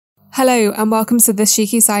Hello and welcome to the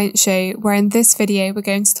Cheeky Science Show, where in this video we're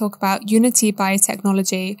going to talk about Unity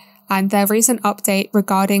Biotechnology and their recent update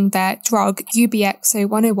regarding their drug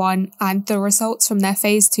UBX0101 and the results from their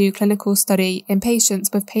phase 2 clinical study in patients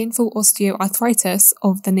with painful osteoarthritis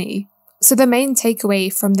of the knee. So the main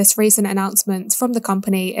takeaway from this recent announcement from the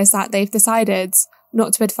company is that they've decided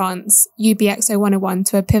not to advance UBX0101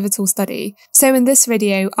 to a pivotal study. So in this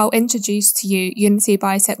video, I'll introduce to you Unity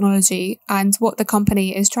Biotechnology and what the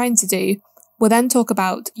company is trying to do. We'll then talk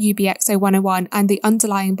about UBX0101 and the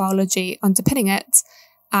underlying biology underpinning it,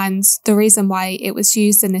 and the reason why it was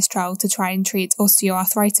used in this trial to try and treat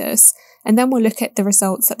osteoarthritis. And then we'll look at the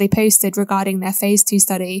results that they posted regarding their phase 2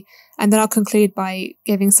 study, and then I'll conclude by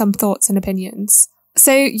giving some thoughts and opinions.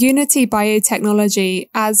 So Unity Biotechnology,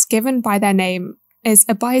 as given by their name, is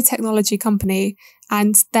a biotechnology company,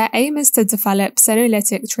 and their aim is to develop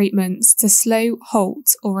senolytic treatments to slow,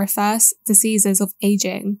 halt, or reverse diseases of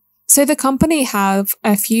aging. So the company have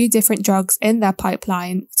a few different drugs in their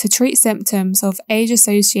pipeline to treat symptoms of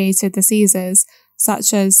age-associated diseases,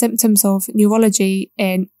 such as symptoms of neurology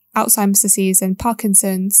in Alzheimer's disease and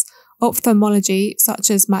Parkinson's, ophthalmology,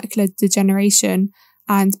 such as macular degeneration,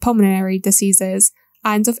 and pulmonary diseases,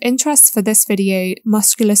 and of interest for this video,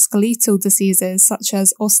 musculoskeletal diseases such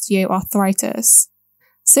as osteoarthritis.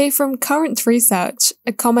 So from current research,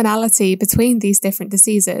 a commonality between these different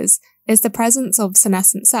diseases is the presence of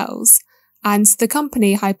senescent cells, and the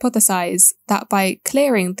company hypothesized that by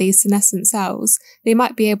clearing these senescent cells, they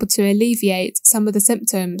might be able to alleviate some of the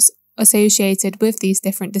symptoms associated with these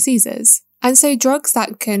different diseases. And so drugs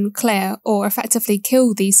that can clear or effectively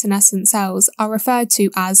kill these senescent cells are referred to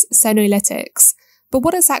as senolytics. But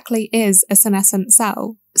what exactly is a senescent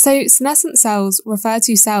cell? So senescent cells refer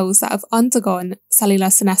to cells that have undergone cellular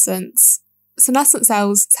senescence. Senescent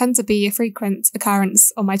cells tend to be a frequent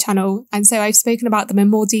occurrence on my channel, and so I've spoken about them in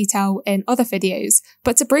more detail in other videos.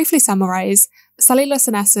 But to briefly summarize, cellular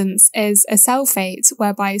senescence is a cell fate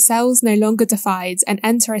whereby cells no longer divide and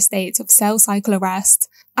enter a state of cell cycle arrest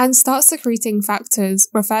and start secreting factors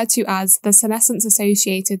referred to as the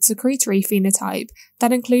senescence-associated secretory phenotype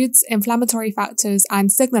that includes inflammatory factors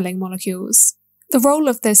and signaling molecules. The role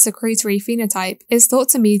of this secretory phenotype is thought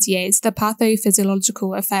to mediate the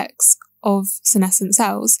pathophysiological effects of senescent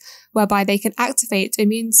cells, whereby they can activate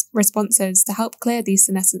immune responses to help clear these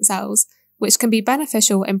senescent cells, which can be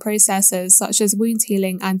beneficial in processes such as wound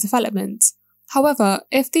healing and development. However,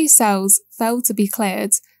 if these cells fail to be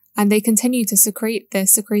cleared, and they continue to secrete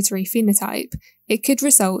this secretory phenotype, it could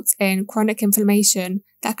result in chronic inflammation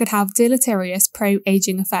that could have deleterious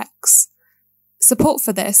pro-aging effects. Support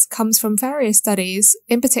for this comes from various studies,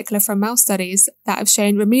 in particular from mouse studies, that have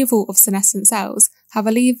shown removal of senescent cells have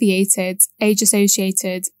alleviated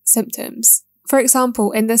age-associated symptoms. For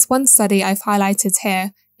example, in this one study I've highlighted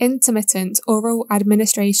here, intermittent oral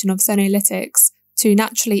administration of senolytics to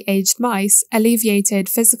naturally aged mice alleviated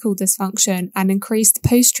physical dysfunction and increased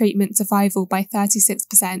post-treatment survival by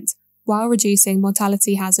 36%, while reducing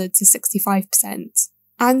mortality hazard to 65%.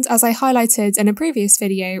 And as I highlighted in a previous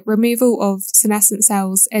video, removal of senescent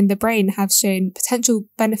cells in the brain have shown potential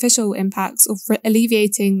beneficial impacts of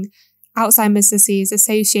alleviating Alzheimer's disease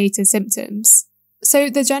associated symptoms. So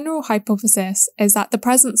the general hypothesis is that the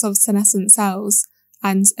presence of senescent cells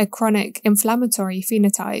and a chronic inflammatory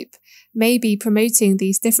phenotype may be promoting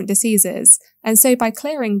these different diseases, and so by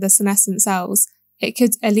clearing the senescent cells, it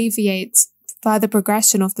could alleviate further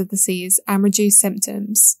progression of the disease and reduce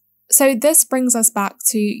symptoms. So this brings us back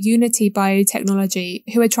to Unity Biotechnology,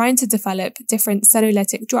 who are trying to develop different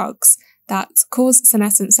senolytic drugs that cause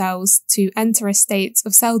senescent cells to enter a state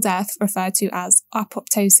of cell death referred to as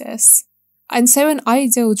apoptosis. And so an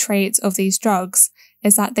ideal trait of these drugs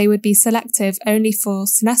is that they would be selective only for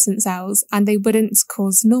senescent cells and they wouldn't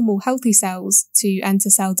cause normal healthy cells to enter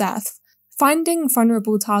cell death. Finding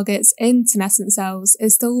vulnerable targets in senescent cells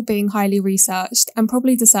is still being highly researched and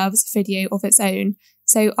probably deserves a video of its own,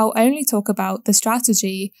 so I'll only talk about the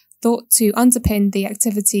strategy thought to underpin the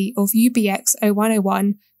activity of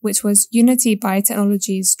UBX0101, which was Unity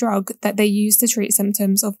Biotechnology's drug that they used to treat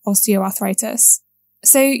symptoms of osteoarthritis.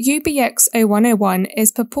 So UBX0101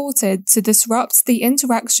 is purported to disrupt the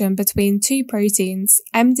interaction between two proteins,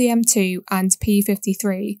 MDM2 and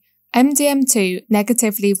P53. MDM2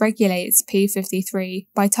 negatively regulates P53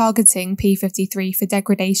 by targeting P53 for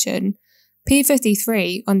degradation.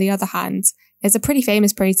 P53, on the other hand, is a pretty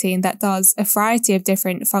famous protein that does a variety of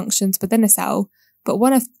different functions within a cell, but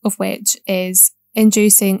one of which is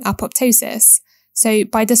inducing apoptosis. So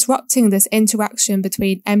by disrupting this interaction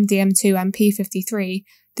between MDM2 and P53,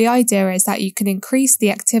 the idea is that you can increase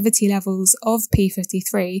the activity levels of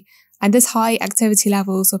P53 and this high activity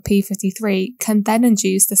levels of p53 can then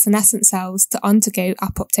induce the senescent cells to undergo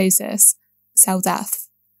apoptosis, cell death.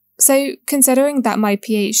 So, considering that my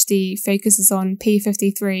PhD focuses on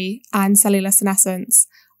p53 and cellular senescence,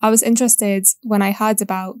 I was interested when I heard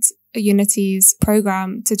about Unity's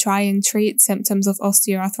program to try and treat symptoms of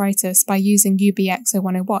osteoarthritis by using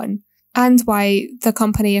UBX0101, and why the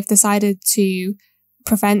company have decided to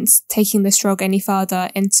prevent taking this drug any further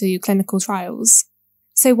into clinical trials.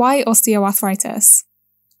 So why osteoarthritis?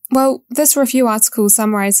 Well, this review article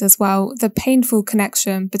summarizes well the painful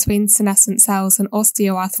connection between senescent cells and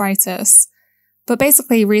osteoarthritis. But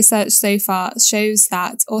basically, research so far shows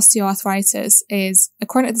that osteoarthritis is a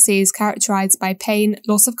chronic disease characterized by pain,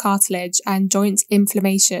 loss of cartilage, and joint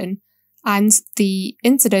inflammation, and the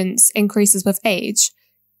incidence increases with age.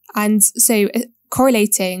 And so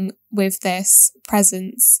correlating with this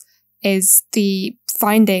presence is the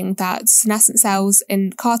finding that senescent cells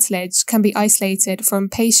in cartilage can be isolated from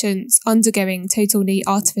patients undergoing total knee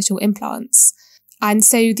artificial implants. And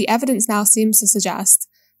so the evidence now seems to suggest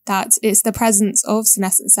that it's the presence of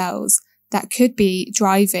senescent cells that could be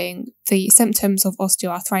driving the symptoms of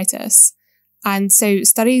osteoarthritis. And so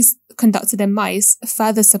studies conducted in mice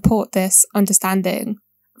further support this understanding.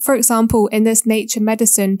 For example, in this Nature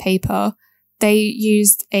Medicine paper, they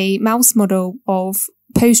used a mouse model of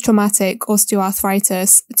post-traumatic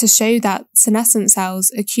osteoarthritis to show that senescent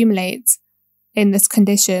cells accumulate in this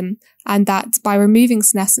condition, and that by removing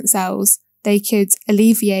senescent cells, they could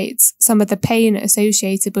alleviate some of the pain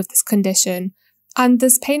associated with this condition. And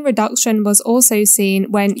this pain reduction was also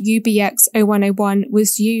seen when UBX0101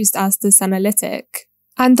 was used as the senolytic.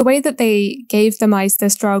 And the way that they gave the mice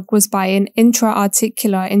this drug was by an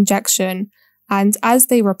intra-articular injection. And as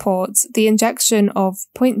they report, the injection of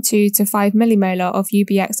 0.2 to 5 millimolar of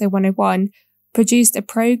UBX0101 produced a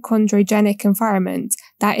pro-chondrogenic environment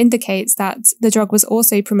that indicates that the drug was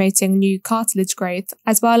also promoting new cartilage growth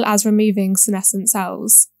as well as removing senescent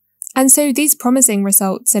cells. And so these promising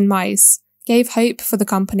results in mice gave hope for the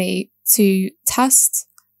company to test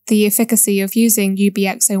the efficacy of using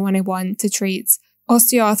UBX0101 to treat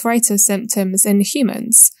osteoarthritis symptoms in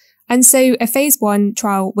humans. And so a phase 1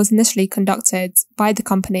 trial was initially conducted by the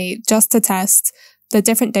company just to test the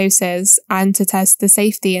different doses and to test the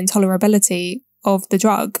safety and tolerability of the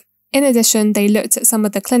drug. In addition, they looked at some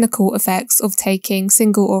of the clinical effects of taking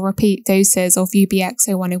single or repeat doses of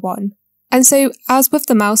UBX0101. And so, as with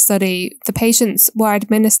the mouse study, the patients were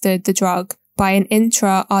administered the drug by an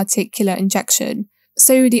intra-articular injection.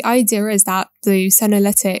 So the idea is that the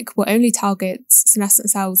senolytic will only target senescent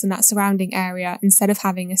cells in that surrounding area instead of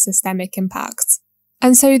having a systemic impact.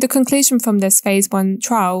 And so the conclusion from this phase 1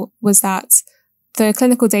 trial was that the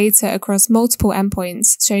clinical data across multiple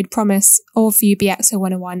endpoints showed promise of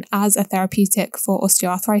UBX0101 as a therapeutic for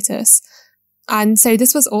osteoarthritis. And so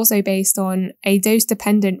this was also based on a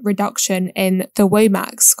dose-dependent reduction in the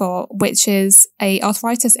WOMAC score, which is a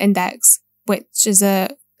arthritis index, which is a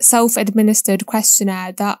self-administered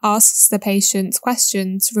questionnaire that asks the patient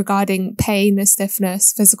questions regarding pain,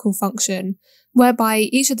 stiffness, physical function, whereby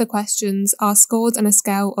each of the questions are scored on a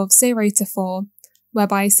scale of 0 to 4,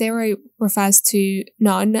 whereby 0 refers to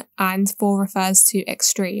none and 4 refers to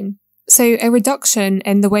extreme. So a reduction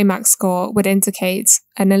in the WOMAC score would indicate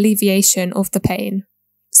an alleviation of the pain.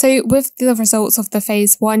 So with the results of the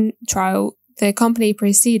phase 1 trial, the company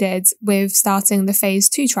proceeded with starting the phase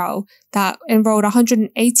 2 trial that enrolled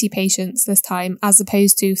 180 patients this time as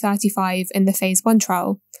opposed to 35 in the phase 1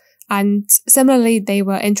 trial. And similarly, they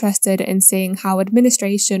were interested in seeing how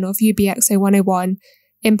administration of UBX0101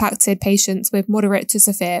 impacted patients with moderate to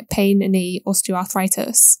severe pain knee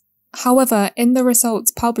osteoarthritis. However, in the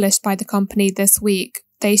results published by the company this week,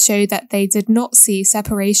 they show that they did not see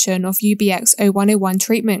separation of UBX0101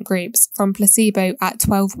 treatment groups from placebo at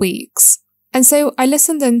 12 weeks. And so I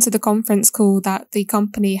listened into the conference call that the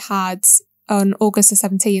company had on August the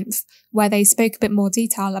 17th, where they spoke a bit more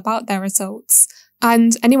detail about their results.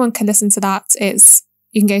 And anyone can listen to that.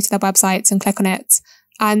 You can go to their website and click on it.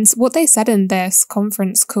 And what they said in this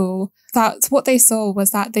conference call, that what they saw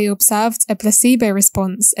was that they observed a placebo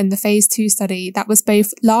response in the phase 2 study that was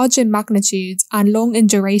both large in magnitude and long in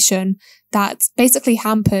duration, that basically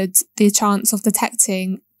hampered the chance of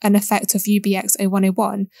detecting an effect of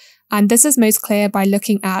UBX0101. And this is most clear by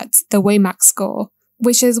looking at the WOMAC score,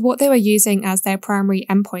 which is what they were using as their primary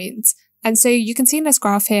endpoint. And so you can see in this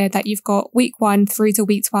graph here that you've got week 1 through to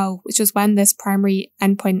week 12, which was when this primary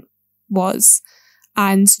endpoint was.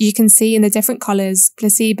 And you can see in the different colours,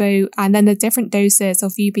 placebo, and then the different doses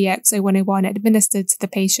of UBX0101 administered to the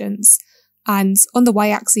patients. And on the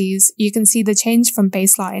y-axis, you can see the change from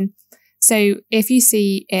baseline. So if you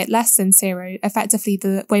see it less than 0, effectively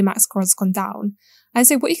the WAMAX score has gone down. And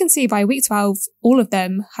so what you can see by week 12, all of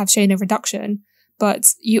them have shown a reduction,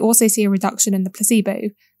 but you also see a reduction in the placebo.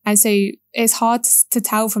 And so it's hard to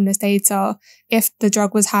tell from this data if the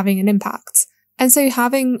drug was having an impact. And so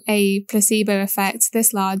having a placebo effect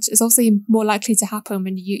this large is obviously more likely to happen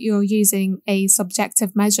when you're using a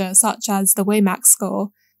subjective measure such as the WAMAX score.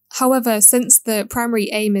 However, since the primary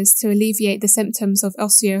aim is to alleviate the symptoms of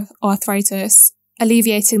osteoarthritis,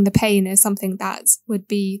 alleviating the pain is something that would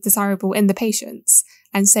be desirable in the patients.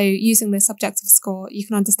 And so using the subjective score, you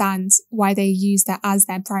can understand why they use that as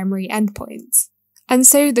their primary endpoint. And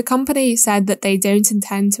so the company said that they don't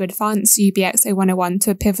intend to advance UBX0101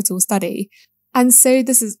 to a pivotal study. And so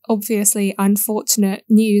this is obviously unfortunate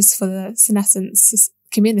news for the senescence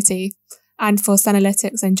community and for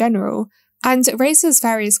Senolytics in general. And it raises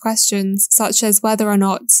various questions, such as whether or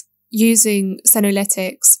not using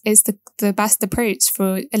senolytics is the best approach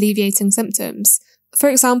for alleviating symptoms. For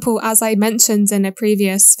example, as I mentioned in a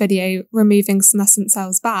previous video, removing senescent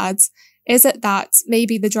cells bad, is it that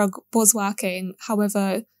maybe the drug was working,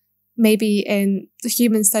 however, maybe in the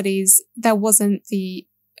human studies, there wasn't the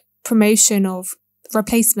promotion of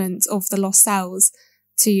replacement of the lost cells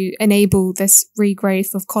to enable this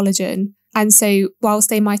regrowth of collagen. And so whilst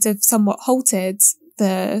they might have somewhat halted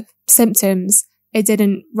the symptoms, it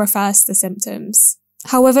didn't reverse the symptoms.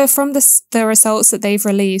 However, from the results that they've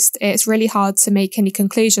released, it's really hard to make any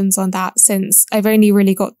conclusions on that since I've only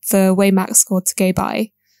really got the WAMAX score to go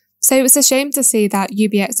by. So it's a shame to see that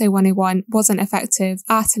UBX0101 wasn't effective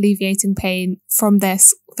at alleviating pain from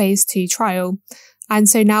this phase 2 trial. And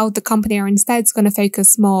so now the company are instead going to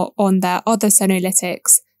focus more on their other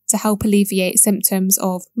senolytics to help alleviate symptoms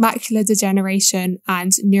of macular degeneration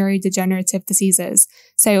and neurodegenerative diseases.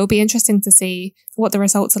 So it'll be interesting to see what the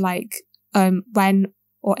results are like when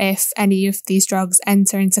or if any of these drugs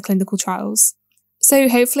enter into clinical trials. So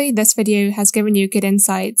hopefully this video has given you good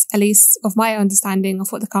insights, at least of my understanding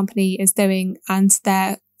of what the company is doing and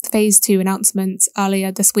their phase 2 announcement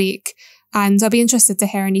earlier this week. And I'll be interested to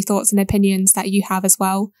hear any thoughts and opinions that you have as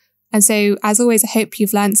well. And so as always, I hope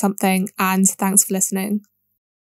you've learned something and thanks for listening.